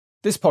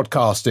This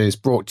podcast is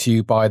brought to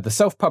you by the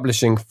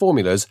Self-Publishing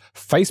Formula's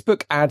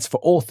Facebook Ads for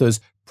Authors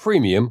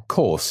Premium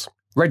course.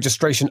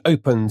 Registration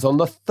opens on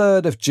the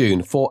 3rd of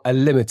June for a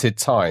limited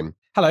time.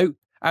 Hello,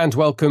 and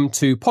welcome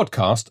to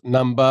podcast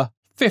number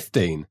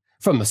 15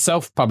 from the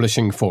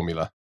Self-Publishing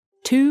Formula.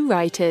 Two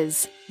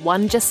writers,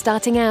 one just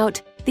starting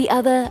out, the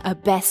other a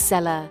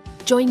bestseller.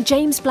 Join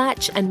James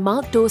Blatch and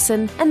Mark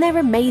Dawson and their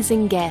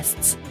amazing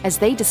guests as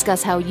they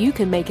discuss how you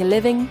can make a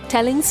living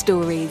telling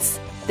stories.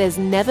 There's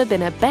never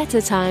been a better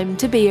time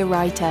to be a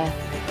writer.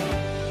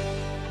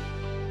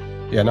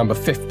 Yeah, number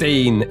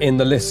 15 in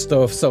the list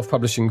of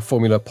Self-Publishing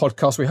Formula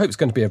podcasts. We hope it's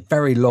going to be a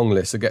very long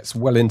list. It gets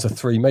well into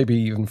 3, maybe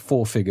even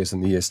 4 figures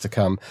in the years to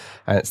come.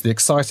 And it's the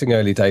exciting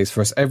early days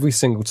for us. Every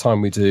single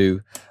time we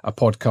do a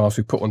podcast,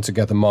 we put one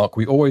together, Mark,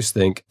 we always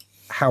think,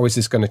 how is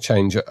this going to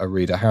change a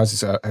reader? How is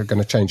this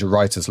going to change a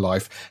writer's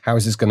life? How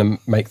is this going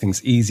to make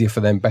things easier for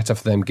them, better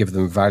for them, give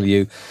them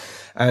value?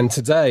 And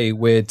today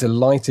we're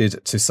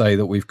delighted to say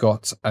that we've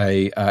got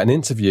an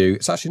interview.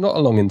 It's actually not a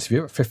long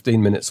interview,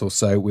 15 minutes or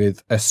so,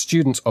 with a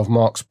student of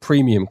Mark's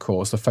premium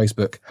course, the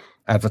Facebook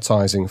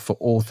Advertising for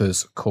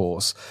Authors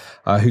course,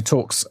 who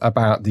talks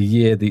about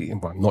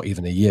not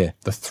even a year,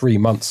 the 3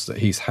 months that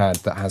he's had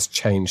that has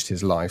changed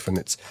his life. And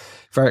it's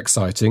very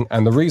exciting.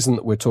 And the reason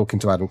that we're talking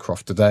to Adam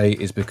Croft today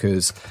is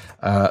because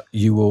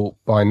you will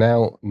by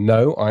now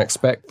know, I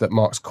expect, that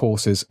Mark's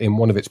course is in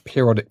one of its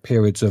periodic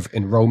periods of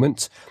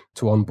enrolment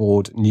to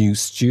onboard new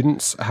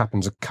students. It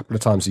happens a couple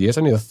of times a year. It's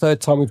only the 3rd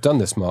time we've done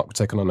this, Mark. We've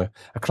taken on a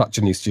clutch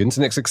of new students,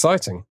 and it's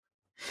exciting.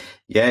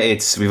 Yeah,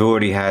 we've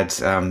already had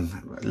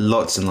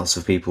lots and lots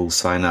of people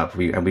sign up.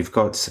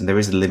 There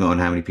is a limit on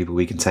how many people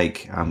we can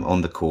take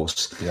on the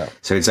course. Yeah.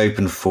 So it's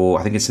open for,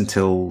 I think it's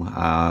until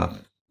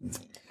it's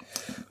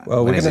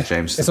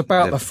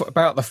about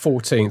the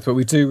 14th, but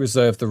we do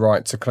reserve the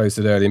right to close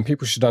it early. And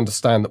people should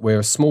understand that we're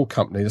a small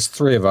company. There's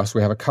 3 of us.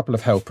 We have a couple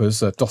of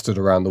helpers dotted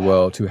around the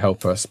world who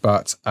help us.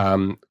 But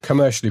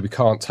commercially, we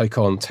can't take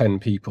on 10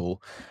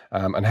 people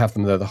and have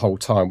them there the whole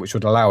time, which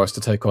would allow us to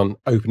take on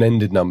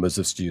open-ended numbers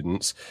of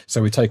students.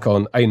 So we take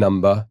on a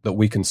number that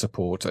we can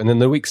support. And in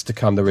the weeks to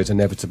come, there is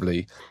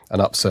inevitably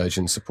an upsurge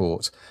in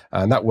support.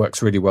 And that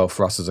works really well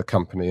for us as a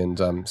company.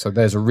 And so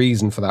there's a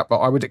reason for that. But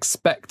I would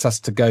expect us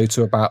to go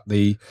to about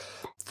the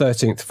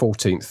 13th,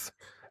 14th,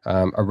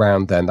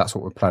 around then. That's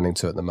what we're planning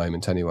to at the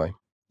moment anyway.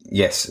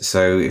 Yes.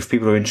 So if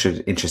people are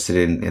interested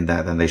in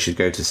that, then they should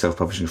go to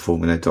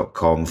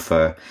selfpublishingformula.com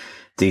for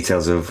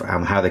details of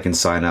how they can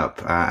sign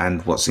up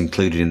and what's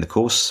included in the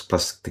course,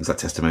 plus things like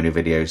testimonial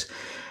videos,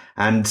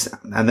 and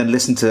then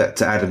listen to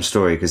Adam's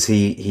story, because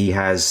he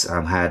has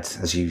had,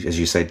 as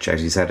you said,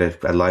 James, he's had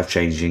a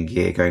life-changing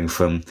year, going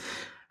from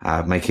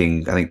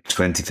making, I think,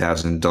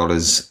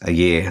 $20,000 a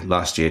year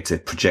last year to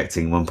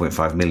projecting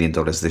 $1.5 million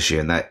this year,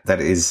 and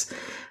that is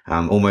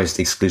almost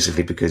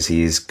exclusively because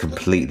he is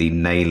completely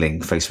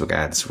nailing Facebook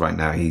ads right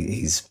now.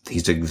 He's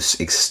doing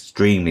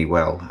extremely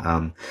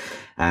well.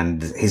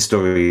 And his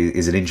story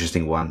is an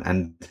interesting one.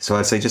 And so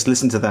I'd say just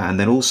listen to that. And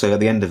then also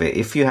at the end of it,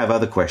 if you have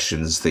other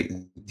questions that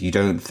you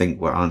don't think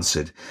were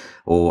answered,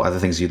 or other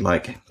things you'd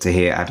like to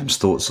hear Adam's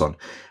thoughts on,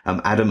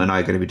 Adam and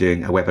I are going to be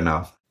doing a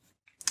webinar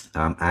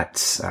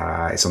it's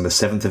on the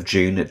 7th of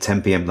June at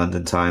 10 p.m.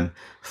 London time,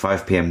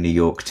 5 p.m. New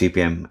York, 2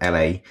 p.m.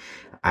 LA.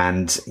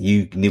 And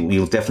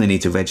you'll definitely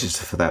need to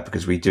register for that,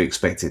 because we do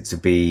expect it to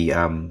be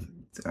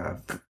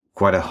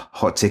quite a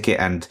hot ticket,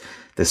 and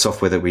the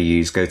software that we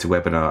use,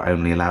 GoToWebinar,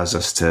 only allows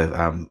us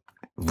to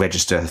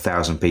register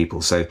 1,000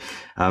 people. So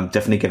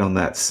definitely get on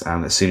that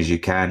as soon as you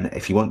can.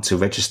 If you want to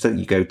register,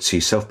 you go to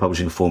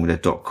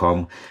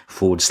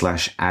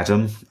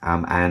selfpublishingformula.com/Adam,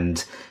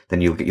 and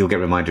then you'll get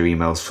reminder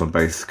emails from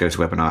both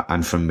GoToWebinar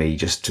and from me,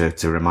 just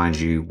to remind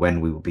you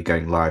when we will be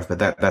going live. But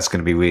that's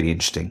going to be really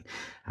interesting.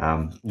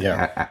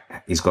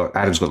 Adam's got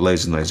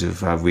loads and loads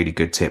of really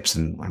good tips,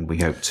 and we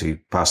hope to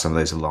pass some of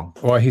those along.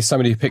 Well, he's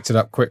somebody who picked it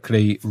up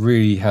quickly,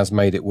 really has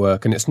made it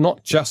work. And it's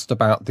not just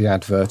about the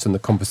advert and the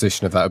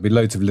composition of that. There'll be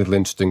loads of little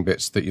interesting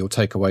bits that you'll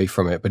take away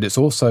from it, but it's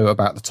also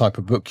about the type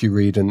of book you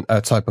read and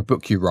type of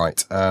book you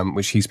write,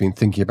 which he's been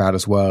thinking about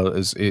as well,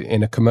 as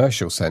in a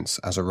commercial sense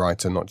as a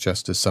writer, not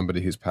just as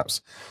somebody who's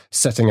perhaps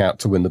setting out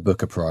to win the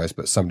Booker Prize,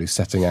 but somebody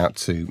setting out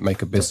to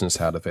make a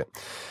business out of it.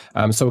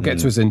 So we'll get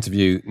to his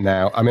interview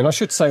now. I mean, I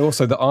should say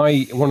also that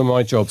one of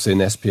my jobs in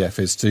SPF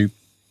is to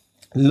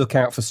look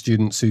out for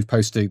students who've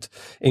posted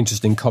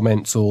interesting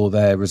comments or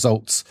their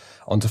results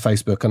onto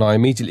Facebook, and I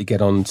immediately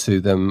get on to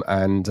them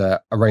and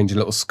arrange a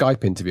little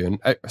Skype interview.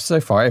 And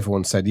so far,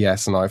 everyone said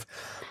yes, and I've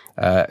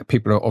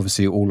people are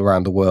obviously all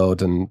around the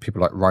world, and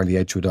people like Riley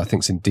Edgewood, I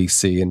think, is in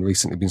DC, and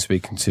recently been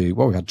speaking to,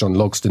 we had John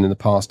Logston in the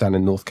past down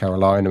in North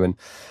Carolina, and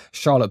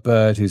Charlotte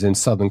Bird, who's in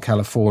Southern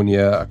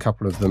California, a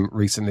couple of them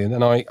recently. And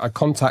then I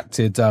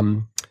contacted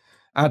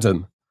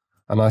Adam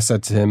And I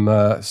said to him,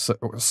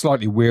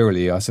 slightly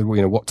wearily, I said,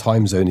 well, what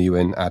time zone are you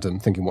in, Adam?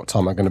 Thinking, what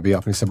time am I going to be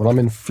up? And he said, well, I'm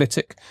in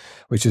Flitwick,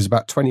 which is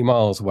about 20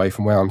 miles away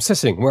from where I'm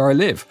sitting, where I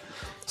live.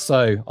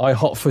 So I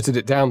hot-footed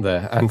it down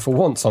there, and for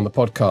once on the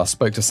podcast,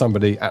 spoke to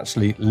somebody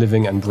actually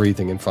living and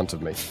breathing in front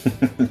of me.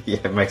 Yeah,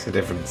 it makes a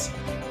difference.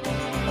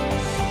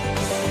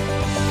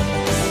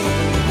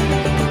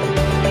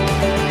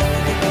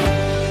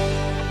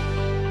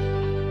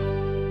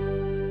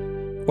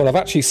 Well, I've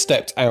actually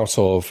stepped out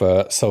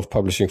of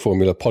Self-Publishing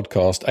Formula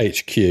Podcast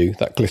HQ,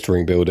 that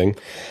glittering building,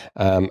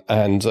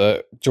 and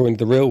joined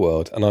the real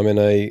world. And I'm in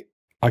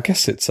I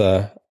guess it's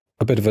a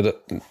bit of a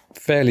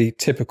fairly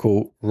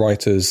typical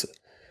writer's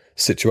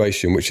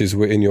situation, which is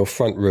we're in your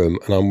front room,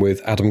 and I'm with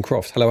Adam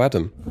Croft. Hello,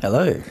 Adam.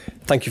 Hello.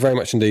 Thank you very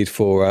much indeed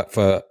for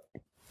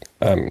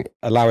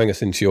allowing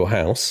us into your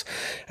house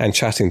and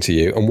chatting to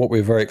you. And what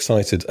we're very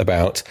excited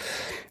about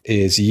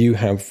is you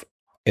have,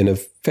 in a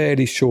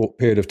fairly short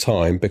period of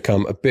time,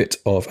 become a bit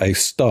of a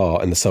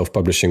star in the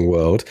self-publishing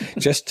world.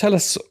 Just tell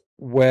us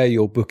where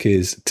your book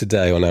is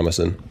today on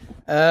Amazon.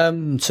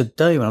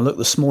 Today, when I looked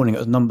this morning, it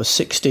was number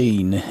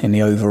 16 in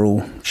the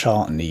overall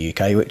chart in the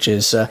UK, which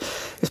is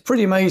it's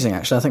pretty amazing,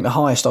 actually. I think the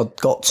highest I'd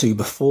got to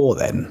before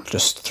then,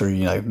 just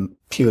through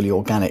purely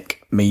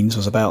organic means,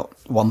 was about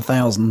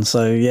 1,000.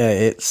 So yeah,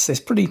 it's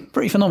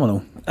pretty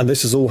phenomenal. And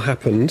this has all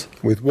happened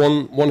with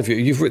one of you.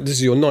 You've written, this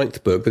is your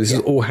 9th book, but this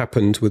has all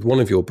happened with one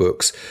of your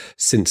books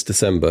since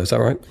December. Is that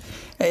right?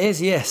 It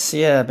is, yes.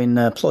 Yeah, I've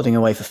been plodding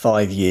away for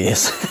 5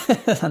 years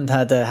and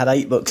had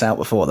 8 books out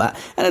before that.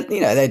 And,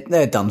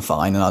 they're done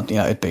fine. And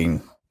I'd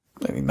been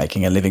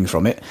making a living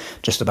from it,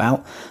 just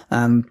about.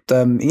 And,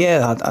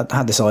 I'd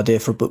had this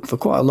idea for a book for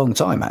quite a long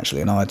time,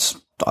 actually. And I'd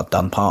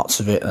done parts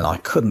of it and I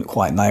couldn't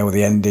quite nail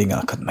the ending.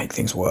 I couldn't make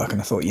things work.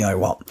 And I thought, you know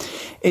what,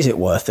 is it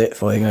worth it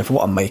for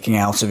what I'm making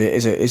out of it?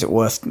 Is it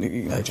worth,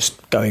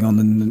 just going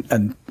on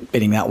and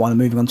bidding that one and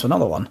moving on to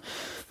another one?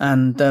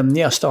 And,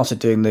 I started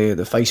doing the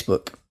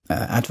Facebook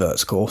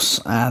adverts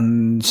course,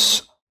 and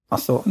I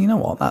thought, you know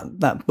what,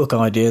 that book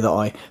idea that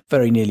I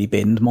very nearly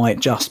binned might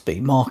just be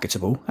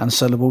marketable and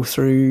sellable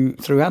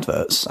through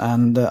adverts.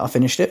 And I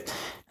finished it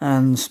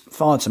and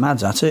fired some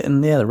ads at it,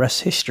 and the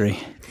rest's history.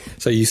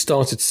 So you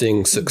started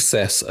seeing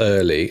success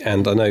early,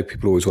 and I know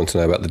people always want to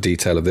know about the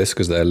detail of this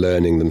because they're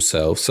learning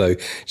themselves. So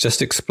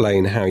just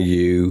explain how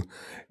you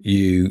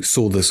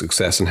saw the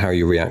success and how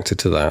you reacted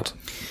to that.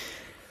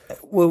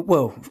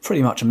 Well,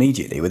 pretty much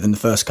immediately within the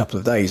first couple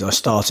of days, I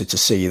started to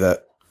see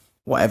that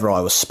whatever I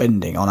was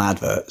spending on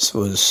adverts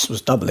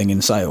was doubling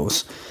in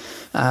sales.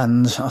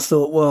 And I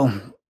thought, well,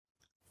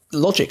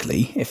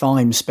 logically, if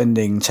I'm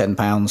spending £10,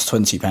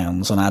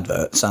 £20 on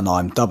adverts and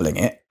I'm doubling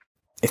it,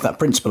 if that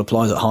principle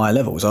applies at higher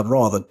levels, I'd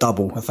rather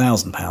double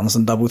 £1,000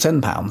 than double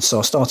 £10. So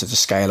I started to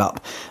scale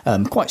up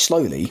quite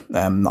slowly.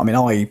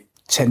 I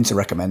tend to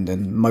recommend,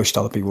 and most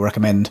other people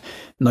recommend,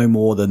 no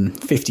more than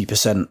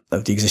 50%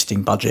 of the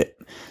existing budget.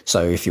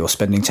 So if you're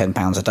spending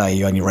 £10 a day,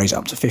 you only raise it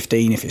up to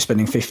 15. If you're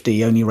spending 50,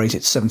 you only raise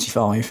it to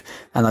 75.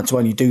 And that's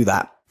only do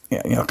that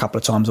a couple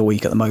of times a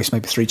week at the most,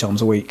 maybe 3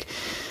 times a week.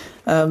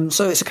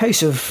 So it's a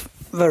case of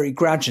very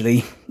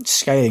gradually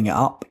scaling it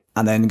up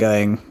and then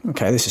going,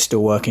 okay, this is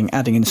still working,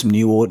 adding in some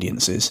new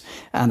audiences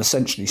and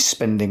essentially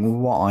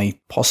spending what I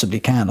possibly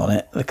can on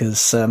it,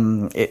 because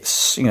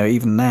it's,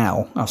 even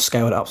now I've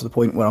scaled it up to the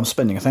point where I'm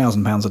spending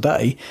 £1,000 a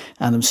day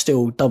and I'm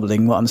still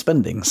doubling what I'm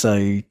spending. So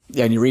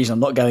the only reason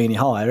I'm not going any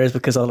higher is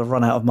because I'll have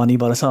run out of money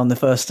by the time the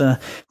first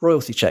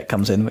royalty check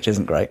comes in, which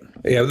isn't great.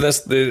 Yeah,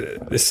 it's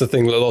the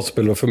thing that lots of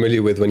people are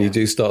familiar with when you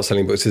do start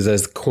selling books, is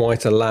there's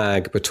quite a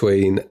lag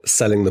between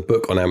selling the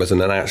book on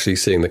Amazon and actually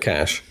seeing the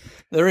cash.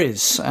 There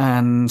is,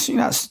 and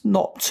that's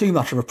not too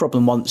much of a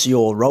problem once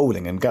you're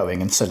rolling and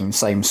going and selling the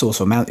same sort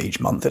of amount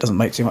each month. It doesn't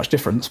make too much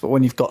difference. But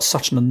when you've got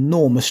such an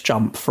enormous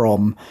jump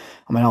from,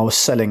 I was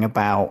selling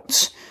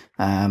about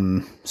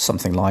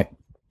something like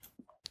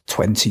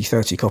 20,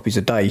 30 copies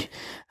a day,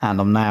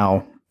 and I'm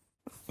now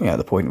at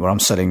the point where I'm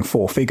selling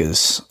 4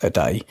 figures a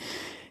day.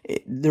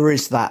 There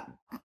is that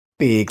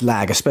big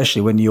lag,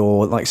 especially when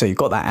you're, like, say, you've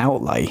got that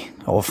outlay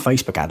of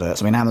Facebook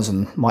adverts.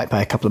 Amazon might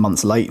pay a couple of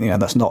months late.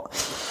 That's not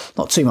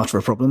too much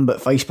of a problem, but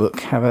Facebook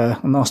have a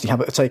nasty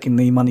habit of taking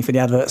the money for the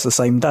adverts the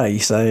same day.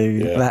 So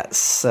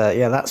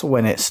that's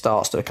when it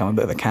starts to become a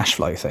bit of a cash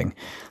flow thing,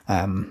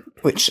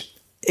 which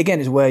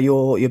again is where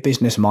your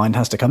business mind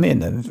has to come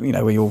in. And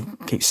where you'll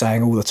keep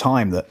saying all the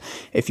time that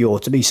if you're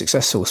to be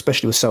successful,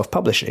 especially with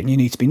self-publishing, you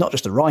need to be not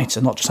just a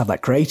writer, not just have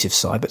that creative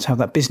side, but to have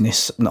that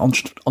business and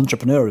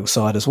entrepreneurial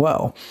side as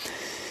well.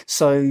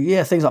 So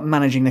things like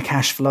managing the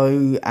cash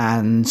flow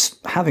and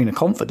having the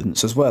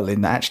confidence as well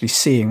in actually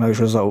seeing those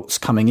results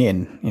coming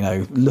in,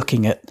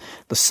 looking at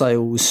the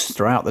sales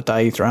throughout the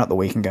day, throughout the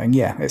week, and going,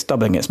 it's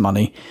doubling its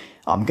money.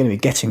 I'm going to be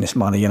getting this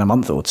money in a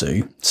month or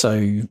two.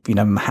 So,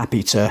 I'm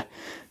happy to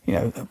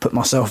put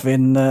myself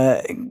in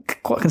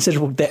quite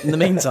considerable debt in the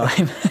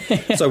meantime.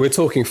 So we're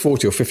talking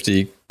 40 or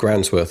 50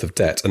 grand's worth of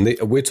debt. And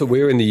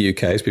we're in the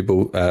UK, as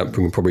people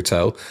can probably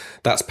tell.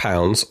 That's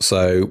pounds.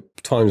 So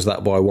times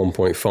that by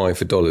 1.5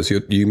 for dollars,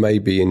 you may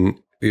be in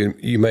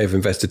you may have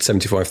invested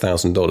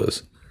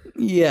 $75,000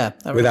 Yeah.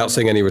 without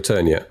seeing any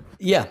return yet.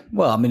 Yeah.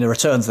 Well, I mean, the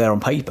return's there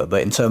on paper,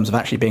 but in terms of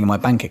actually being in my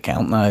bank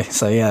account, no.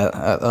 So yeah,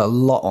 a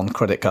lot on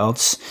credit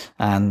cards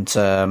and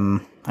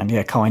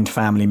yeah, kind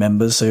family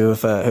members who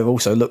have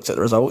also looked at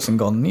the results and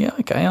gone, yeah,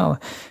 okay, I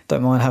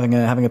don't mind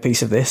having a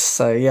piece of this.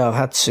 So yeah, I've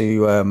had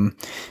to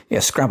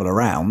scrabble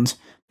around,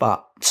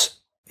 but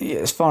yeah,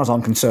 as far as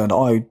I'm concerned,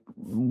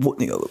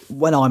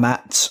 when I'm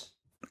at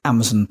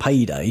Amazon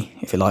payday,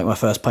 if you like, my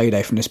first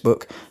payday from this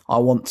book, I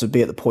want to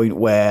be at the point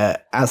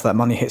where, as that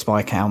money hits my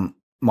account,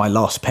 my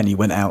last penny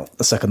went out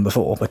the second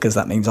before, because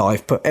that means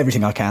I've put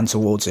everything I can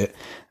towards it,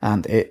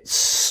 and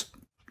it's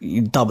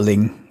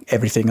doubling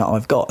everything that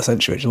I've got,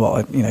 essentially, which is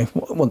what I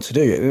want to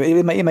do.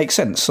 It makes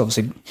sense,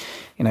 obviously.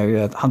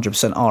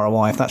 100%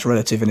 ROI, if that's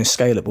relative and is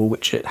scalable,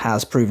 which it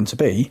has proven to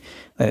be,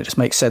 then it just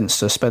makes sense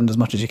to spend as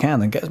much as you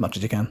can and get as much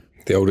as you can.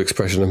 The old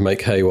expression of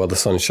make hay while the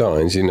sun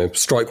shines,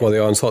 strike while the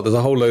iron's hot. There's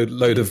a whole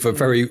load of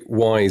very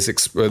wise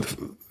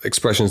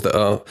expressions that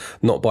are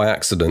not by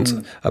accident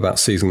about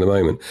seizing the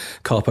moment.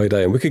 Carpe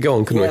diem. We could go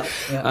on, couldn't we?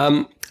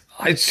 Yeah.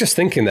 I was just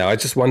thinking there. I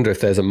just wonder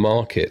if there's a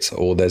market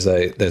or there's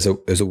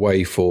a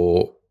way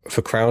for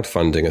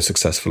crowdfunding a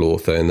successful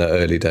author in their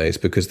early days,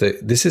 because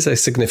this is a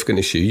significant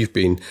issue. You've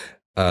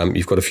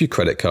got a few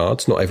credit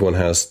cards. Not everyone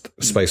has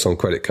space on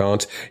credit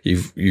cards.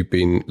 You've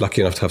been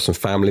lucky enough to have some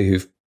family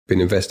who've been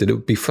invested. It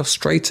would be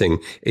frustrating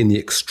in the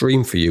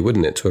extreme for you,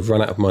 wouldn't it, to have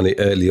run out of money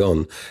early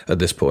on at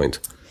this point?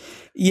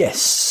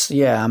 Yes.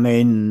 Yeah. I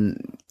mean,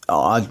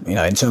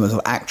 in terms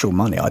of actual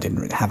money, I didn't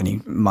really have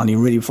any money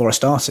really before I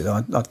started.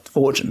 I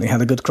fortunately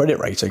had a good credit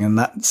rating, and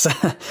that's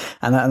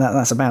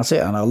that's about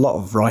it. And a lot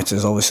of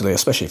writers, obviously,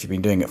 especially if you've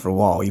been doing it for a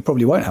while, you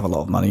probably won't have a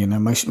lot of money.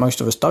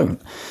 Most of us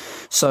don't.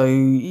 So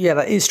yeah,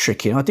 that is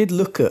tricky. And I did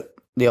look at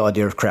the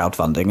idea of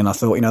crowdfunding, and I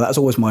thought, that's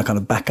always my kind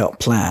of backup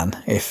plan.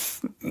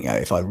 If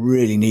I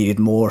really needed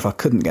more, if I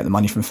couldn't get the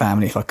money from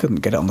family, if I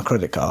couldn't get it on the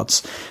credit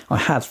cards, I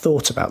had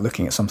thought about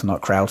looking at something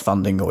like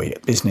crowdfunding or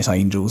business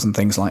angels and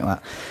things like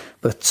that.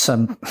 But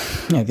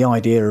the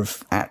idea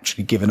of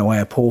actually giving away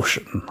a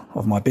portion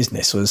of my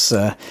business was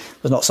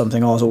not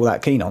something I was all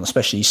that keen on,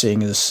 especially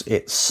seeing as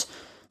it's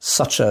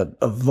such a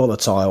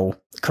volatile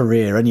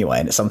career anyway,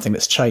 and it's something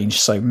that's changed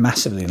so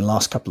massively in the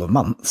last couple of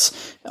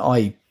months.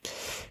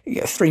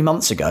 3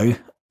 months ago,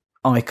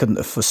 I couldn't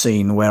have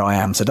foreseen where I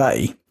am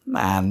today.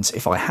 And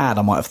if I had,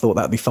 I might have thought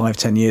that would be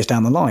 5-10 years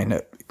down the line,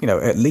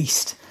 at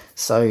least.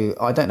 So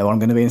I don't know what I'm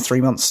going to be in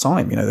 3 months'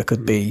 time. There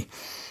could be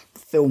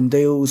film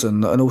deals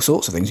and all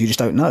sorts of things. You just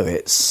don't know.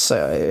 It's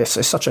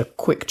such a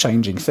quick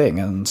changing thing.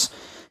 And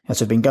to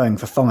have been going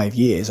for 5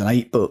 years and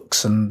 8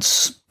 books, and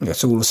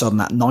to all of a sudden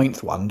that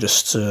 9th one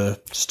just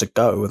to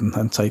go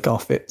and take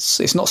off.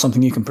 It's not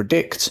something you can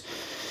predict.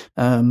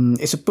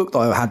 It's a book that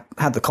I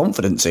had the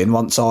confidence in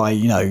once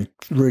I,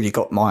 really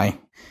got my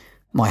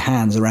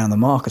hands around the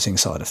marketing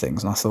side of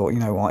things. And I thought,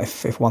 what,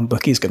 if one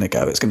book is going to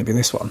go, it's going to be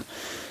this one.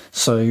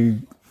 So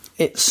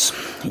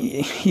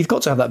you've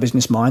got to have that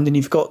business mind, and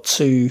you've got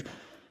to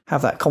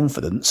have that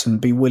confidence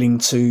and be willing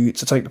to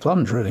take the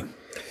plunge, really.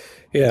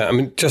 Yeah. I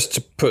mean, just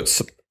to put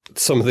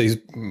some of these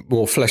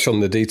more flesh on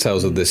the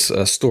details of this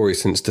story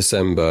since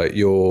December,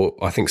 you're,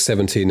 I think,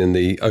 17 in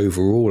the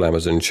overall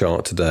Amazon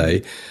chart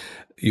today.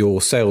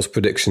 Your sales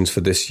predictions for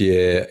this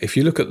year, if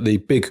you look at the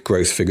big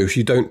growth figures,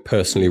 you don't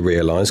personally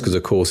realise, because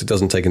of course it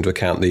doesn't take into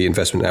account the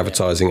investment in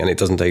advertising and it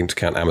doesn't take into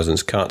account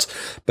Amazon's cut,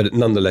 but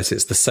nonetheless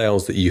it's the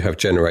sales that you have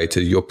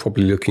generated. You're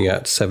probably looking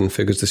at 7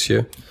 figures this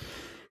year.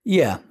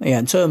 Yeah.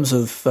 In terms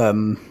of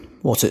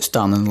what it's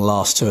done in the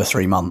last 2 or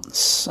 3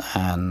 months,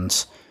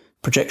 and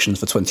projections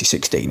for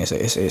 2016,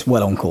 it's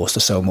well on course to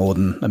sell more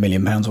than £1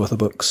 million worth of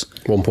books.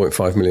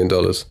 $1.5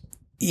 million.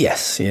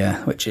 Yes,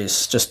 yeah, which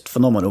is just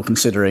phenomenal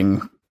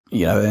considering.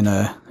 In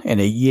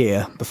a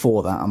year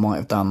before that, I might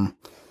have done,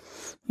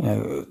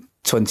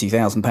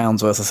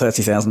 £20,000 worth or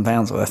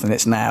 £30,000 worth, and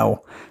it's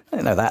now,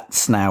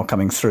 that's now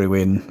coming through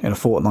in a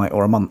fortnight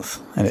or a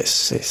month, and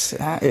it's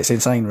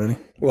insane, really.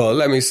 Well,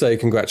 let me say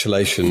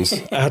congratulations,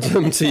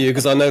 Adam, to you,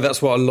 because I know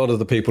that's what a lot of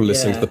the people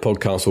listening to the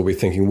podcast will be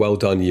thinking. Well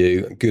done,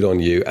 you, good on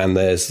you, and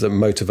there's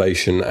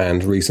motivation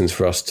and reasons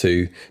for us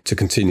to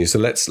continue. So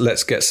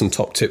let's get some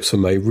top tips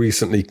from a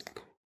recently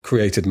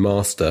created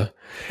master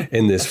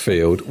in this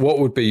field. What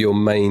would be your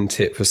main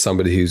tip for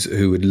somebody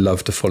who would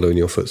love to follow in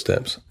your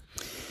footsteps?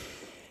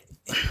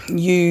 I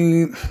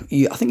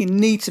think you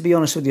need to be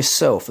honest with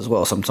yourself as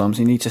well. Sometimes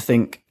you need to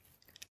think.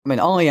 I mean,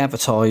 I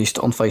advertised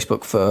on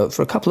Facebook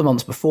for a couple of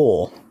months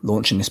before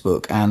launching this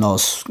book, and I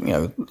was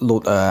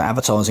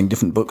advertising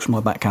different books from my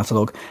back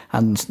catalogue,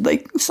 and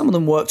some of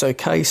them worked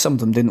okay, some of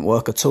them didn't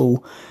work at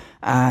all,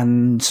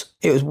 and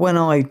it was when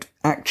I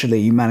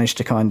actually managed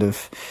to kind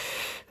of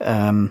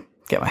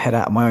get my head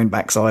out of my own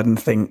backside and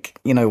think,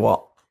 you know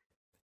what,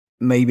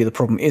 maybe the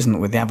problem isn't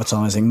with the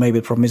advertising, maybe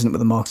the problem isn't with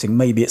the marketing,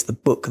 maybe it's the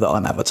book that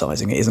I'm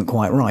advertising, it isn't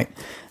quite right.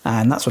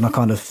 And that's when I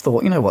kind of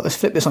thought, you know what, let's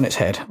flip this on its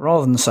head.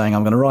 Rather than saying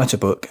I'm going to write a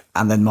book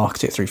and then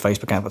market it through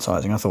Facebook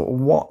advertising, I thought,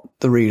 what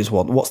the readers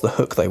want, what's the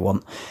hook they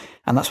want?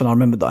 And that's when I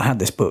remembered that I had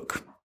this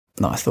book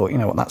And I thought, you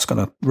know what, that's got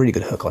a really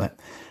good hook on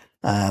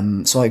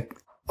it. So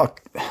I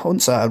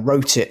wouldn't say I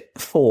wrote it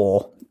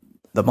for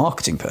the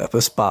marketing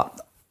purpose, but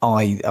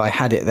I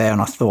had it there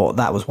and I thought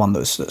that was one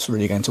that's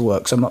really going to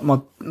work. So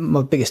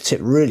my biggest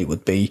tip really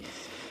would be,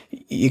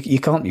 you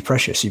can't be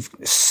precious.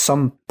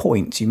 Some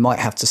point you might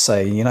have to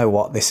say, you know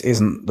what, this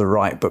isn't the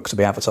right book to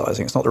be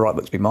advertising. It's not the right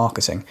book to be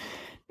marketing.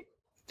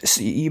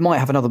 So you might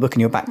have another book in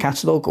your back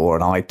catalogue or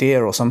an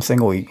idea or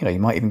something, or you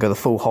might even go the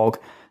full hog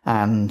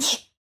and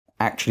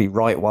actually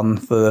write one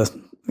for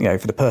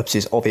the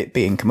purposes of it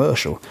being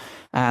commercial.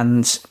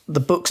 And the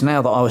books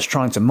now that I was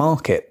trying to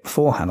market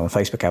beforehand on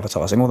Facebook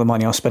advertising, all the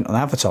money I spent on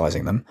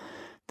advertising them,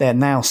 they're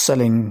now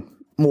selling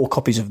more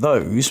copies of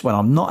those when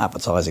I'm not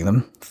advertising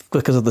them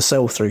because of the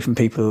sell-through from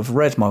people who've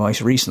read my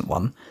most recent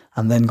one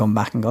and then gone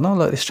back and gone, oh,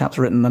 look, this chap's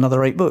written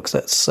another 8 books.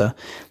 Let's go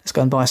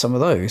and buy some of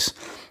those.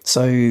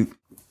 So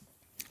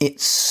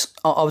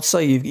I would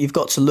say you've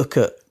got to look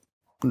at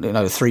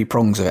the 3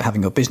 prongs of it,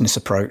 having your business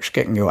approach,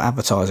 getting your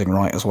advertising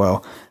right as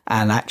well,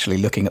 and actually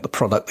looking at the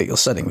product that you're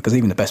selling, because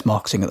even the best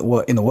marketing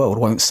in the world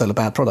won't sell a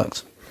bad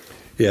product.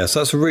 Yeah, so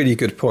that's a really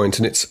good point.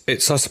 And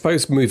it's I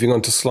suppose, moving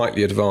on to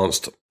slightly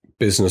advanced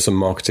business and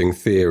marketing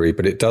theory,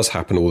 but it does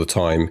happen all the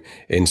time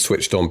in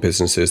switched on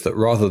businesses, that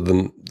rather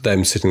than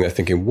them sitting there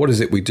thinking, what is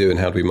it we do and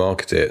how do we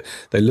market it?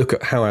 They look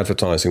at how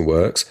advertising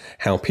works,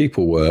 how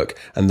people work,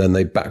 and then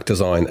they back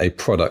design a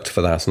product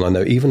for that. And I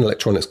know even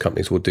electronics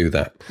companies will do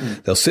that.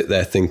 They'll sit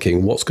there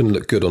thinking, what's going to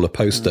look good on a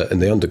poster in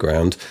the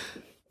underground?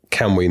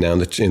 Can we now,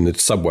 in the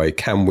subway,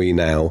 can we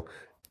now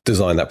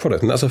design that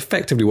product? And that's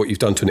effectively what you've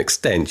done to an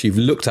extent. You've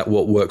looked at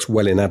what works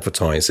well in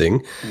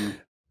advertising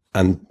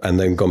and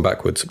then gone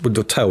backwards with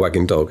the tail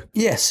wagging dog.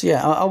 Yes,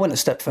 yeah. I went a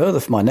step further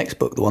for my next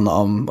book, the one that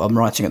I'm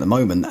writing at the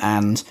moment,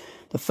 and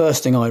the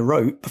first thing I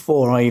wrote,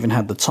 before I even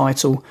had the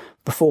title,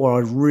 before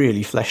I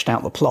really fleshed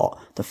out the plot,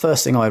 the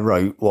first thing I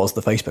wrote was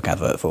the Facebook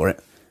advert for it.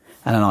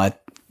 And then I,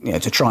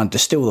 to try and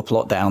distill the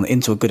plot down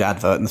into a good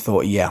advert, and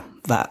thought, yeah,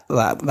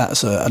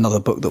 that's another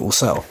book that will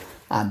sell.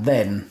 And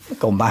then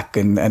gone back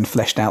and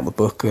fleshed out the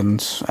book and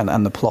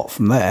the plot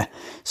from there.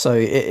 So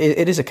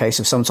it is a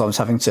case of sometimes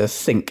having to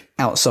think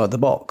outside the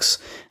box.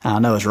 And I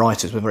know as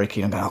writers, we're very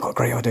keen on going, I've got a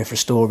great idea for a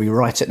story, we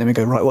write it, and then we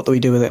go, right, what do we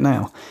do with it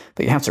now?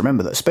 But you have to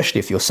remember that, especially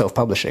if you're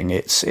self-publishing,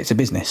 it's a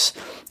business.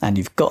 And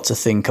you've got to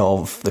think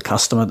of the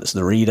customer, that's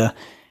the reader,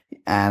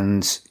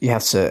 and you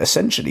have to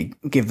essentially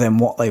give them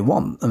what they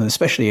want. And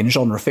especially in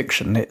genre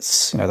fiction,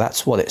 it's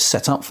that's what it's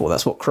set up for.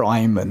 That's what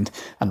crime and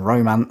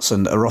romance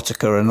and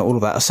erotica and all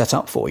of that are set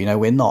up for.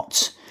 We're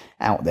not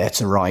out there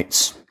to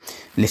write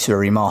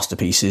literary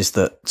masterpieces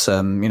that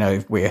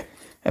we're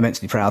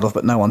immensely proud of,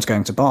 but no one's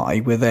going to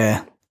buy. We're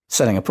there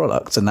selling a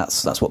product, and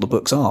that's what the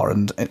books are.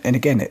 And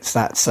again, it's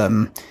that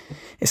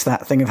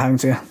thing of having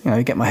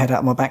to get my head out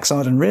of my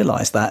backside and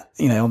realise that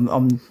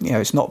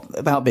it's not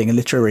about being a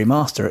literary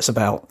master. It's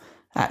about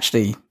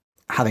actually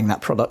having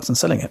that product and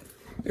selling it.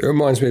 It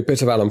reminds me a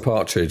bit of Alan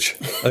Partridge,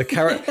 the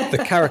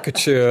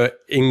caricature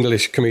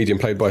English comedian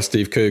played by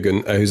Steve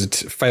Coogan, who's a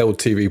failed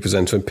TV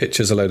presenter and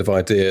pitches a load of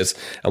ideas,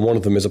 and one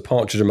of them is a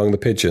partridge among the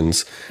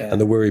pigeons. Yeah.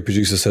 And the worried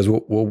producer says, well,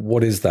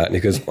 what is that? And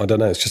he goes, I don't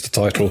know, it's just a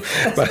title,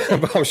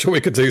 but I'm sure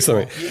we could do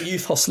something.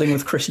 Youth hostling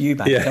with Chris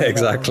Eubank. Yeah,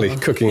 exactly,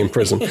 cooking in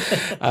prison.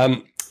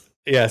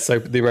 Yeah, so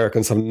the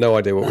Americans have no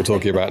idea what we're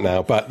talking about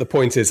now. But the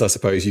point is, I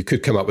suppose, you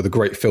could come up with a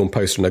great film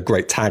poster and a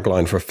great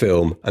tagline for a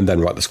film and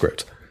then write the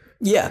script.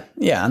 Yeah,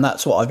 and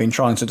that's what I've been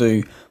trying to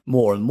do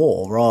more and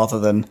more, rather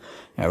than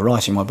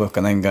writing my book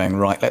and then going,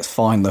 right, let's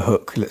find the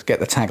hook, let's get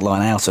the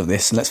tagline out of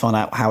this, and let's find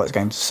out how it's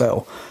going to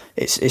sell.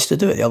 It's to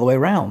do it the other way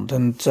around.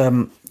 And,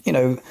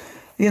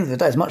 at the end of the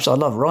day, as much as I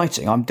love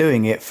writing, I'm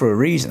doing it for a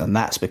reason, and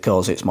that's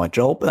because it's my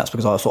job, but that's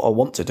because that's what I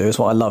want to do, it's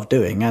what I love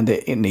doing, and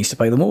it needs to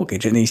pay the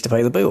mortgage, it needs to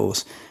pay the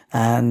bills.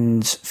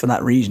 And for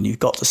that reason, you've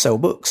got to sell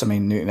books. I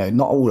mean,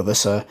 not all of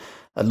us are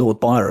Lord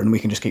Byron. We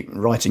can just keep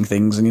writing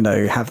things and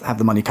have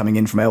the money coming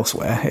in from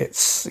elsewhere.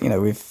 It's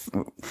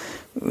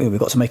we've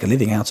got to make a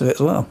living out of it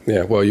as well.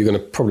 Yeah, well, you're going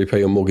to probably pay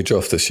your mortgage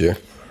off this year.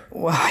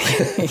 Well,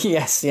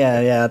 yes,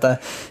 yeah.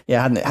 I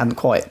hadn't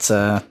quite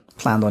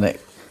planned on it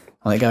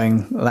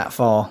going that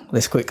far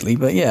this quickly,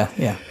 but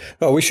yeah.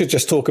 Well, we should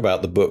just talk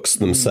about the books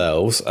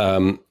themselves.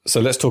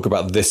 So let's talk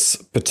about this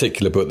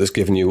particular book that's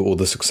given you all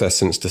the success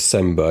since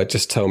December.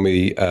 Just tell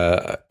me,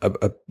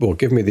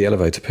 give me the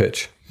elevator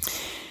pitch.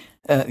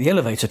 The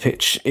elevator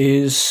pitch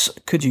is,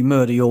 could you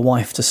murder your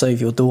wife to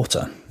save your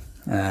daughter?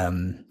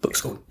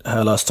 Book's called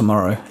Her Last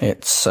Tomorrow.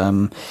 It's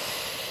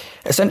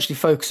essentially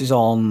focuses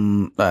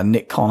on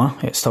Nick Connor.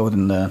 It's told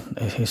in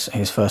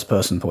his first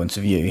person point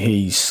of view.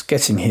 He's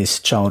getting his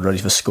child ready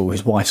for school.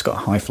 His wife's got a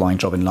high-flying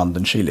job in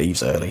London. She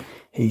leaves early.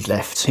 He's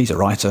left. He's a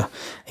writer.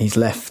 He's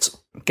left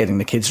getting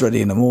the kids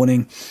ready in the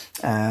morning.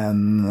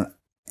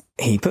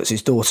 He puts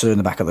his daughter in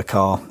the back of the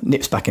car,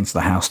 nips back into the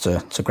house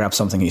to grab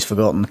something he's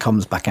forgotten,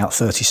 comes back out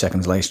 30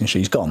 seconds later and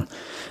she's gone.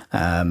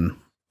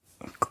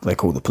 They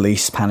call the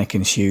police, panic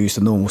ensues,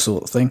 the normal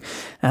sort of thing.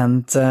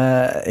 And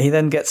he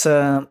then gets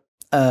a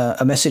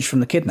message from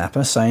the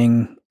kidnapper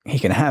saying he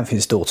can have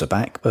his daughter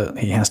back, but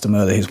he has to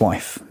murder his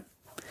wife.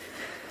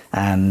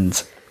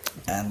 and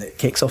it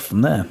kicks off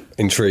from there.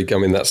 Intrigue. I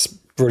mean, that's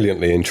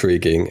brilliantly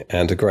intriguing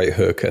and a great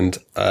hook. And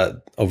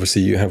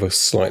obviously, you have a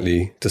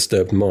slightly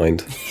disturbed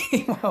mind.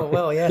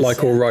 well, yes.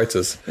 Like all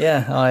writers.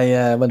 Yeah,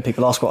 I when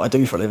people ask what I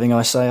do for a living,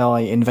 I say I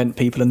invent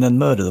people and then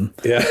murder them.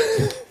 Yeah.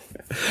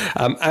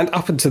 And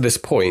up until this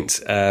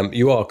point,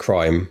 you are a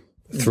crime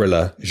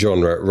thriller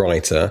genre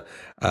writer.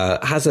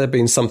 Has there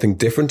been something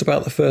different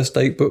about the first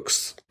 8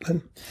 books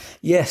then?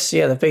 Yes,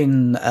 yeah, there have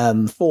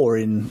been 4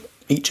 in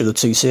each of the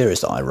 2 series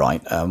that I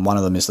write. One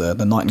of them is the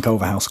Knight and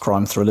Culverhouse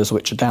crime thrillers,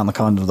 which are down the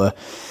kind of the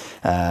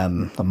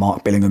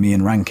Mark Billingham,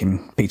 Ian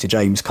Rankin, Peter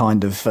James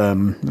kind of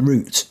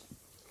route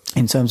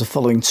in terms of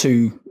following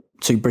two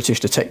British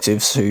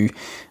detectives who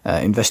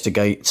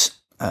investigate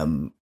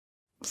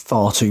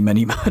far too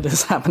many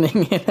murders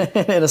happening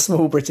in a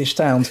small British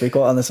town, to be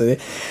quite honest with you.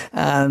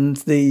 And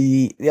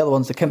the other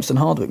one's the Kempston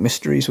Hardwick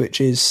Mysteries, which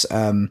is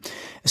a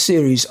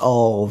series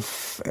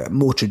of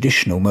more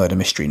traditional murder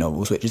mystery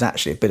novels, which is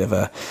actually a bit of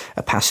a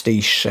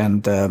pastiche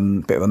and a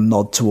bit of a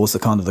nod towards the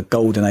kind of the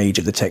golden age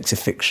of detective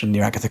fiction,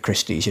 your Agatha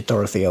Christie's, your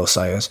Dorothy L.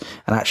 Sayers,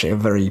 and actually a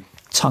very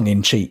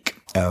tongue-in-cheek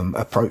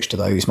approach to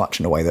those, much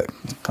in a way that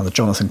kind of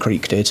Jonathan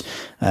Creek did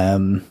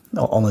on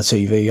the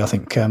TV, I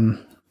think.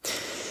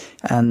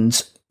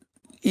 And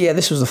yeah,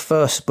 this was the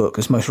first book,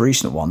 this most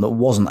recent one, that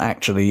wasn't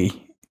actually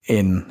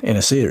in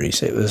a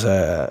series. It was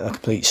a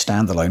complete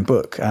standalone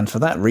book. And for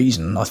that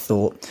reason, I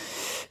thought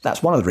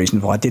that's one of the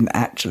reasons why I didn't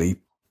actually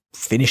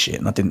finish it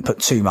and I didn't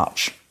put too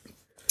much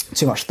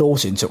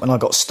thought into it. When I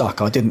got stuck,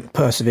 I didn't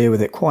persevere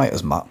with it quite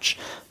as much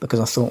because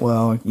I thought,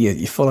 well,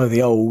 you follow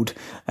the old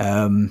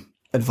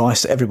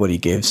advice that everybody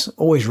gives.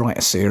 Always write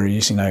a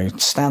series,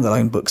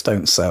 standalone books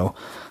don't sell.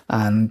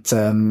 And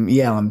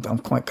I'm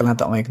quite glad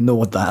that I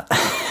ignored that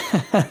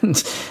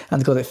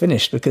and got it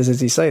finished, because,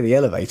 as you say, the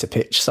elevator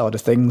pitch side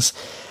of things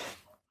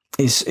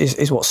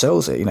is what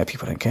sells it.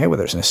 People don't care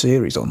whether it's in a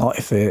series or not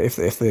if the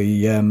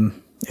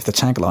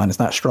tagline is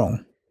that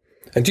strong.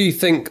 And do you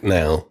think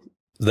now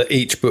that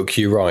each book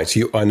you write,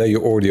 I know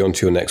you're already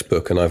onto your next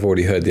book, and I've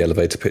already heard the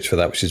elevator pitch for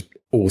that, which is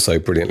also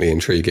brilliantly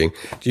intriguing.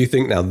 Do you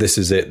think now this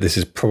is it? This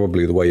is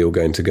probably the way you're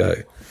going to go?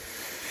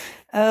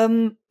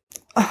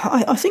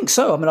 I think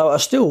so. I mean, I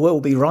still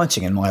will be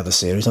writing in my other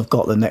series. I've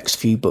got the next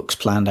few books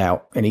planned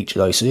out in each of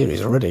those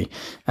series already.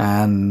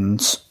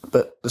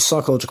 But the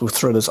psychological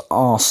thrillers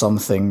are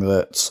something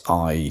that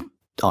I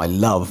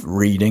love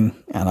reading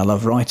and I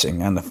love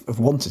writing and have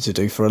wanted to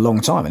do for a long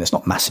time. And it's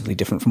not massively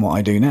different from what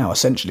I do now.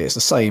 Essentially, it's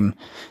the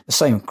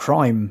same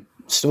crime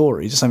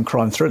stories, the same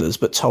crime thrillers,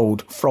 but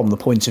told from the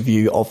point of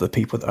view of the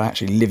people that are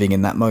actually living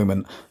in that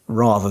moment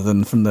rather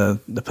than from the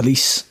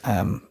police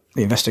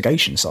the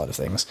investigation side of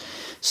things.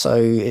 So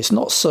it's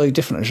not so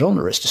different a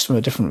genre, it's just from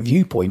a different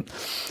viewpoint.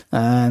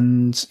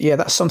 And yeah,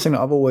 that's something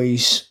that I've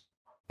always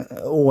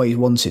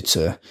wanted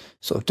to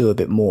sort of do a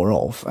bit more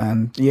of.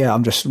 And yeah,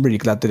 I'm just really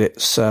glad that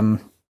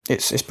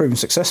it's proven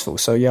successful.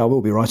 So yeah, I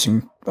will be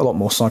writing a lot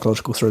more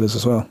psychological thrillers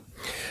as well.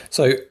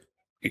 So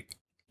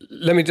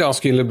let me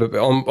ask you a little bit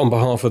on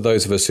behalf of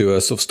those of us who are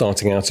sort of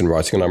starting out in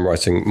writing, and I'm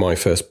writing my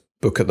first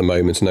book at the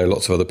moment. I know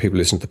lots of other people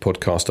listening to the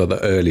podcast are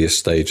the earliest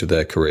stage of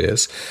their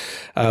careers.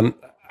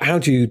 How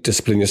do you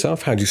discipline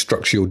yourself? How do you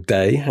structure your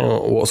day?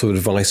 What sort of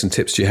advice and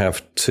tips do you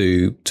have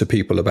to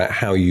people about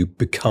how you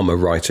become a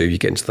writer, you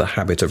get into the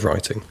habit of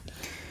writing?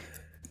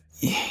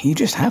 You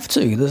just have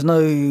to. There's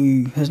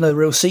no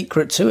real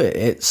secret to it.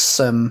 It's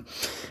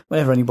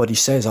whenever anybody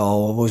says,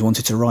 "Oh, I've always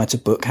wanted to write a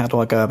book. How do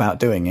I go about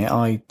doing it?"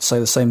 I say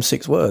the same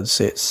 6 words.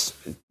 It's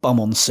bum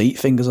on seat,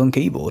 fingers on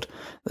keyboard.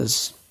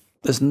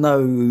 There's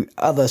no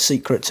other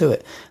secret to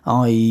it.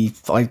 I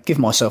give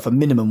myself a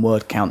minimum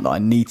word count that I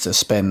need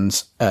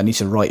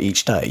to write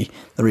each day.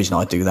 The reason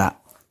I do that,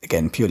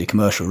 again, purely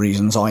commercial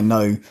reasons. I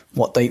know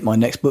what date my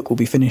next book will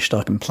be finished.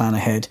 I can plan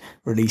ahead,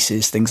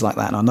 releases, things like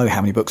that. And I know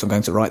how many books I'm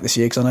going to write this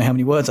year because I know how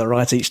many words I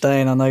write each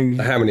day. And I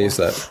know... How many is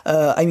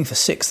that? Aiming for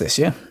 6 this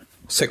year.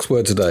 6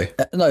 words a day?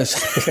 No,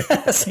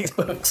 6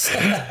 books.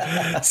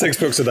 6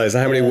 books a day. So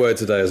how many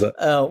words a day is that?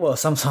 Well,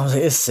 sometimes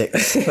it is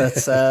 6.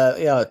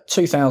 But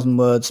 2,000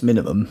 words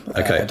minimum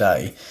a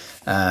day.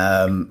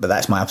 But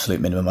that's my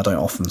absolute minimum. I don't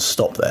often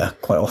stop there.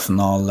 Quite often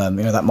I'll,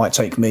 that might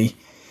take me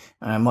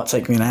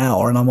an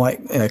hour and I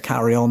might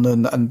carry on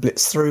and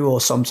blitz through,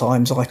 or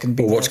sometimes I can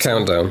be... Or watch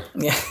Countdown.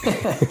 Yeah.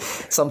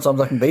 Sometimes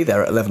I can be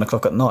there at 11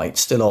 o'clock at night,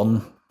 still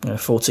on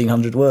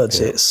 1,400 words.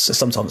 Yeah. It's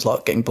sometimes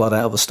like getting blood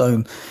out of a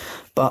stone.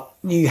 But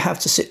you have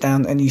to sit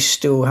down and you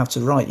still have to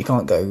write. You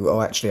can't go,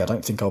 "Oh, actually, I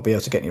don't think I'll be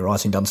able to get any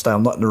writing done today.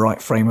 I'm not in the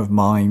right frame of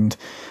mind."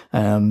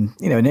 In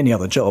any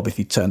other job, if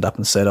you turned up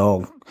and said,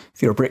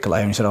 if you're a bricklayer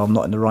and you said, "I'm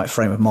not in the right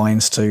frame of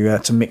mind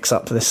to mix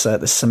up this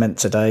cement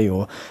today,"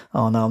 or,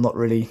 "Oh, no, I'm not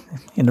really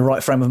in the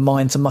right frame of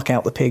mind to muck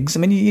out the pigs," I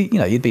mean,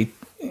 you'd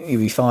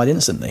be fired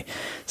instantly.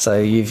 So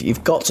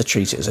you've got to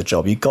treat it as a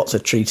job. You've got to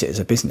treat it as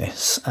a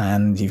business,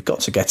 and you've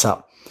got to get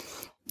up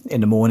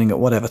in the morning at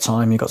whatever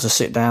time. You've got to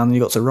sit down and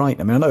you've got to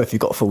write. I mean, I know if you've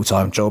got a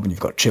full-time job and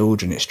you've got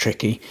children, it's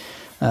tricky.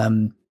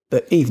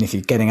 But even if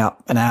you're getting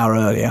up an hour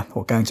earlier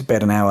or going to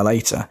bed an hour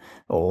later,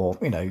 or,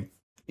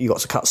 you got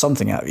to cut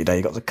something out of your day.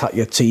 You got to cut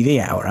your TV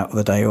hour out of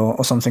the day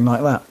or something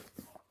like that.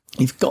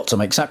 You've got to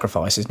make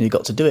sacrifices, and you've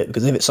got to do it,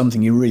 because if it's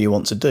something you really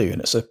want to do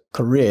and it's a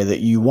career that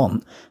you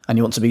want and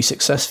you want to be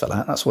successful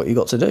at, that's what you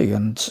got to do.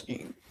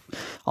 And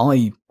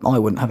I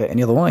wouldn't have it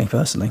any other way,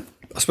 personally.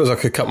 I suppose I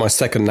could cut my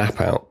second nap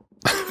out.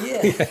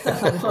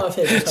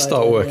 Yeah.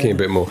 Start working a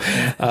bit more.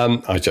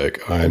 I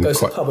joke. I'm go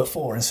quite to the pub at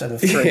 4 instead of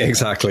 3. Yeah,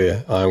 exactly.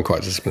 Yeah. I am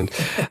quite disciplined.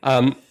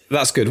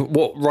 That's good.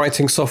 What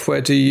writing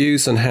software do you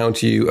use, and how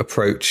do you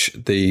approach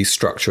the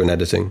structure and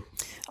editing?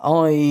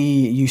 I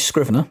use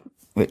Scrivener,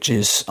 which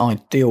is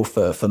ideal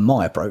for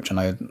my approach. I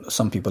know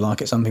some people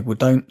like it, some people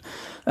don't.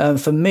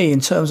 For me,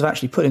 in terms of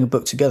actually putting a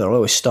book together, I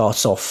always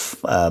start off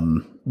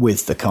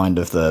with the kind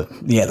of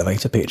the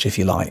elevator pitch, if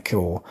you like,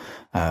 or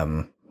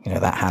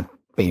that had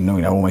been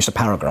almost a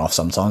paragraph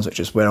sometimes, which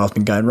is where I've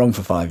been going wrong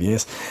for 5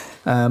 years.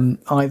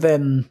 I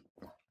then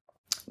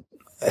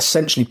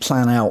essentially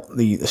plan out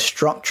the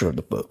structure of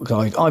the book,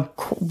 because I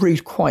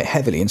read quite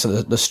heavily into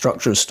the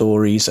structure of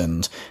stories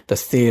and the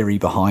theory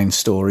behind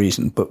stories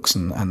and books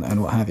and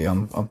what have you.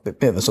 I'm a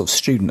bit of a sort of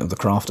student of the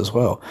craft as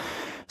well.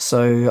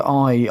 So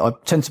I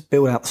tend to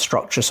build out the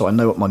structure so I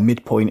know what my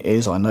midpoint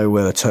is. I know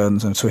where the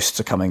turns and twists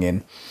are coming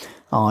in.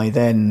 I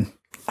then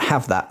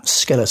have that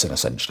skeleton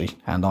essentially,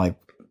 and I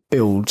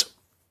build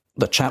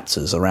the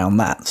chapters around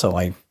that. So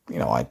I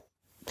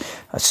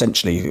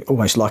essentially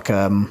almost like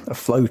a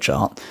flow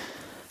chart.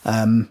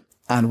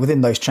 And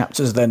within those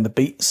chapters, then the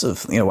beats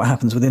of what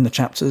happens within the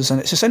chapters, and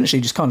it's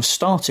essentially just kind of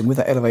starting with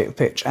that elevator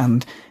pitch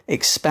and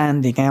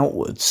expanding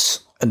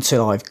outwards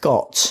until I've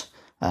got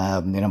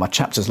my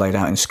chapters laid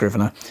out in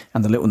Scrivener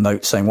and the little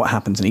notes saying what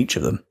happens in each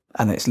of them.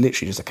 And it's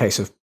literally just a case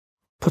of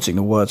putting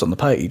the words on the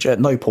page. At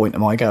no point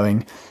am I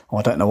going,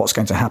 I don't know what's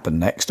going to happen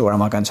next, or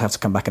am I going to have to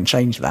come back and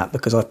change that,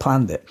 because I've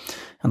planned it.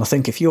 And I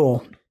think if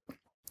you're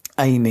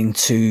aiming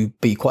to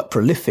be quite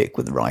prolific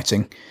with the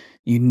writing,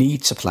 you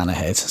need to plan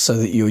ahead so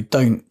that you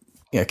don't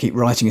keep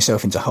writing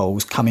yourself into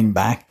holes, coming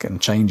back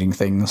and changing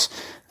things.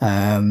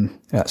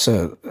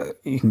 So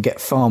you can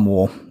get far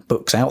more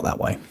books out that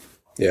way.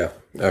 Yeah.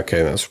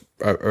 Okay. That's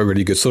a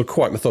really good sort of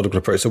quite methodical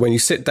approach. So when you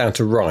sit down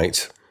to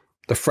write,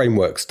 the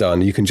framework's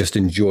done. You can just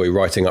enjoy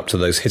writing up to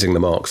those, hitting the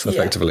marks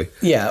effectively.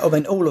 Yeah. I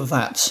mean, all of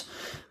that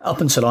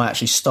up until I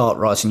actually start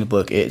writing the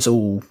book, it's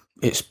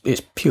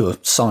pure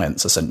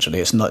science essentially.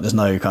 There's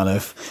no kind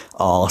of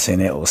art in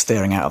it or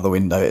staring out of the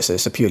window.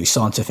 It's a purely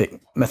scientific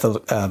method.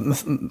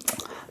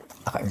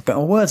 I can't get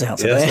my words out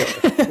today.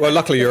 Yes. Well,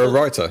 luckily you're a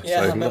writer.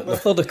 Yeah, so.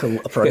 Methodical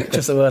approach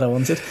is the word I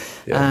wanted.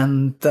 Yeah.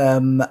 And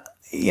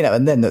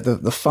and then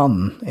the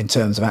fun in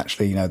terms of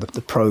actually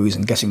the prose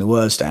and getting the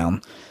words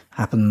down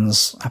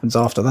happens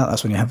after that.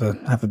 That's when you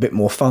have a bit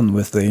more fun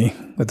with the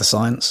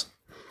science.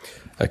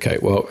 Okay,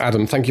 well,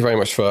 Adam, thank you very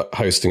much for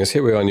hosting us.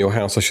 Here we are in your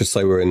house. I should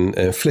say we're in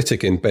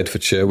Flitwick in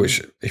Bedfordshire,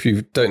 which, if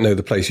you don't know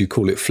the place, you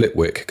call it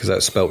Flitwick, because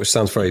that's spelt, which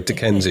sounds very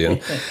Dickensian.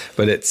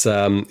 But it's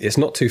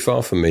not too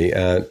far from me,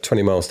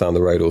 20 miles down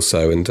the road or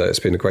so, and it's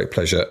been a great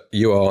pleasure.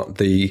 You are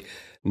the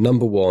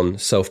 #1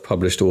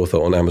 self-published author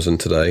on Amazon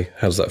today.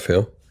 How does that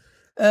feel?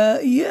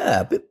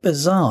 A bit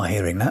bizarre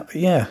hearing that, but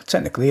yeah,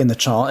 technically in the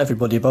chart,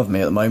 everybody above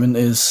me at the moment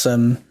is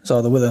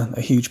either with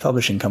a huge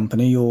publishing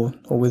company or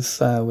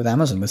with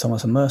Amazon, with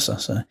Thomas and Mercer.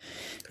 So,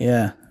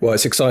 yeah. Well,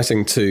 it's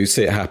exciting to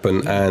see it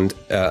happen, and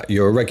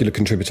you're a regular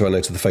contributor, I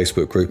know, to the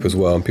Facebook group as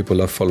well, and people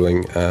love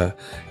following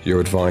your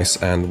advice,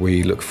 and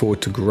we look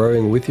forward to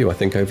growing with you, I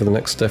think, over the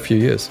next few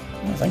years.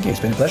 Well, thank you.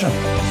 It's been a pleasure.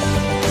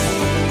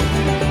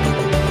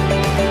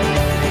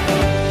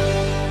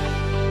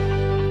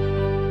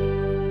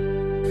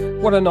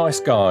 What a nice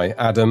guy,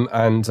 Adam.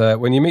 And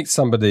when you meet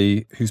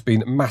somebody who's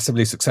been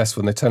massively successful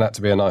and they turn out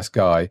to be a nice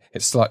guy,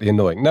 it's slightly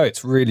annoying. No,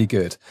 it's really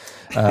good.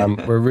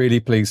 We're really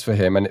pleased for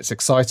him, and it's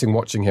exciting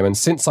watching him. And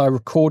since I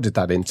recorded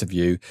that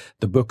interview,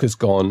 the book has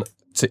gone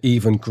to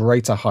even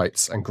greater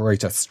heights and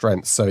greater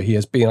strengths. So he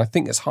has been, I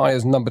think, as high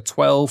as number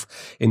 12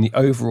 in the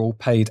overall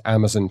paid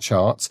Amazon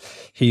charts.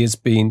 He has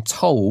been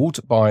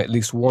told by at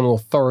least one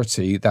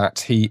authority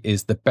that he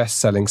is the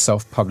best-selling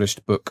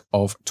self-published book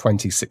of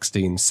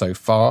 2016 so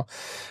far.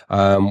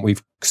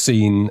 We've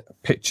seen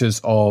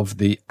pictures of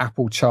the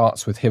Apple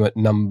charts with him at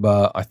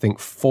number, I think,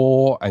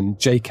 4, and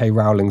J.K.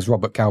 Rowling's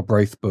Robert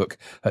Galbraith book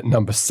at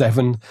number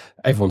 7.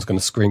 Everyone's going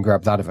to screen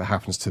grab that if it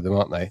happens to them,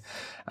 aren't they?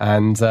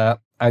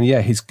 And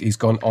yeah, he's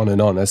gone on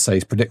and on. As I say,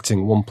 he's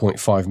predicting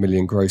 1.5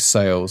 million gross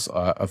sales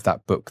of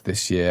that book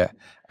this year.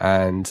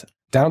 And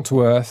down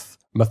to earth,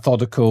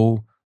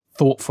 methodical,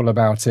 thoughtful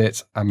about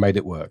it, and made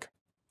it work.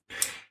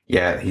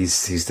 Yeah,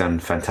 he's done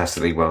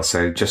fantastically well.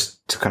 So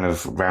just to kind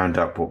of round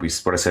up what I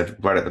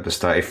said right at the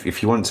start,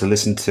 if you want to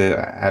listen to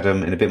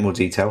Adam in a bit more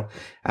detail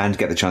and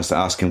get the chance to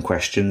ask him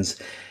questions,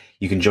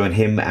 you can join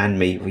him and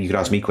me. You can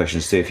ask me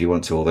questions too if you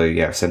want to, although,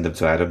 yeah, send them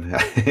to Adam.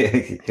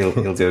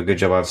 he'll do a good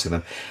job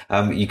answering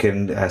them. You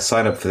can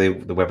sign up for the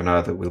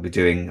webinar that we'll be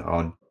doing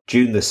on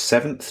Tuesday, June the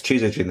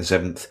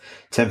 7th,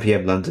 10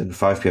 p.m. London,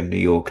 5 p.m. New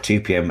York,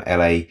 2 p.m.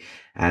 LA.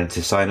 And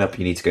to sign up,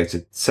 you need to go to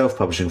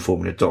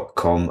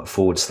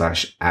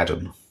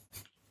selfpublishingformula.com/Adam.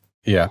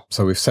 Yeah,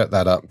 so we've set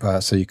that up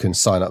so you can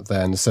sign up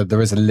there. And so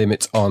there is a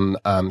limit on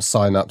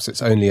sign-ups.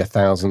 It's only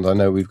 1,000. I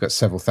know we've got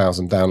several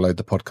thousand download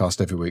the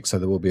podcast every week, so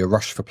there will be a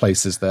rush for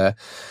places there.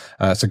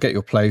 So get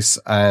your place.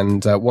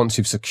 And once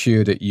you've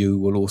secured it, you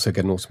will also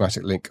get an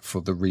automatic link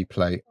for the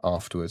replay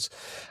afterwards.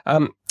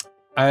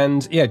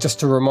 And yeah, just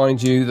to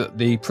remind you that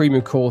the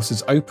premium course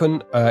is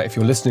open. If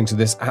you're listening to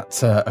this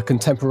at a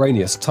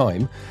contemporaneous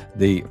time,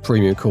 the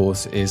premium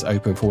course is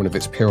open for one of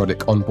its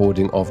periodic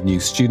onboarding of new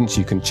students.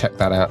 You can check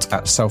that out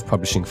at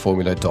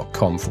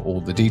selfpublishingformula.com for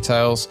all the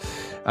details.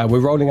 We're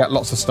rolling out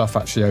lots of stuff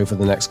actually over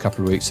the next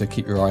couple of weeks, so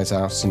keep your eyes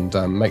out and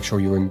make sure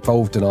you're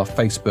involved in our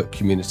Facebook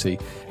community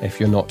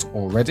if you're not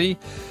already.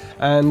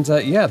 And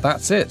yeah,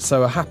 that's it.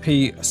 So a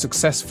happy,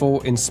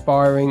 successful,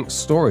 inspiring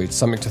story. It's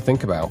something to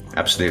think about.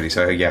 Absolutely.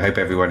 So yeah, I hope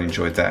everyone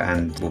enjoyed that,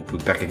 and we'll be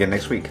back again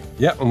next week.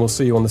 Yeah, and we'll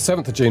see you on the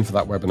 7th of June for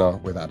that webinar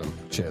with Adam.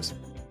 Cheers.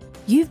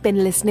 You've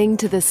been listening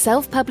to the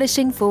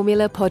Self-Publishing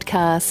Formula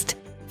podcast.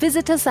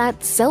 Visit us at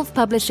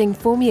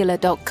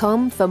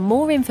selfpublishingformula.com for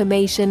more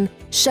information,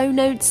 show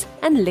notes,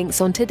 and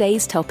links on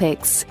today's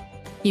topics.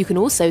 You can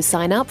also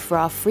sign up for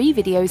our free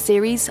video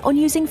series on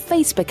using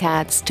Facebook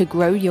ads to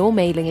grow your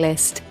mailing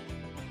list.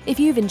 If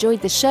you've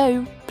enjoyed the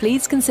show,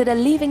 please consider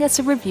leaving us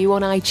a review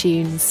on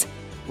iTunes.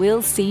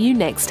 We'll see you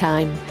next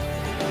time.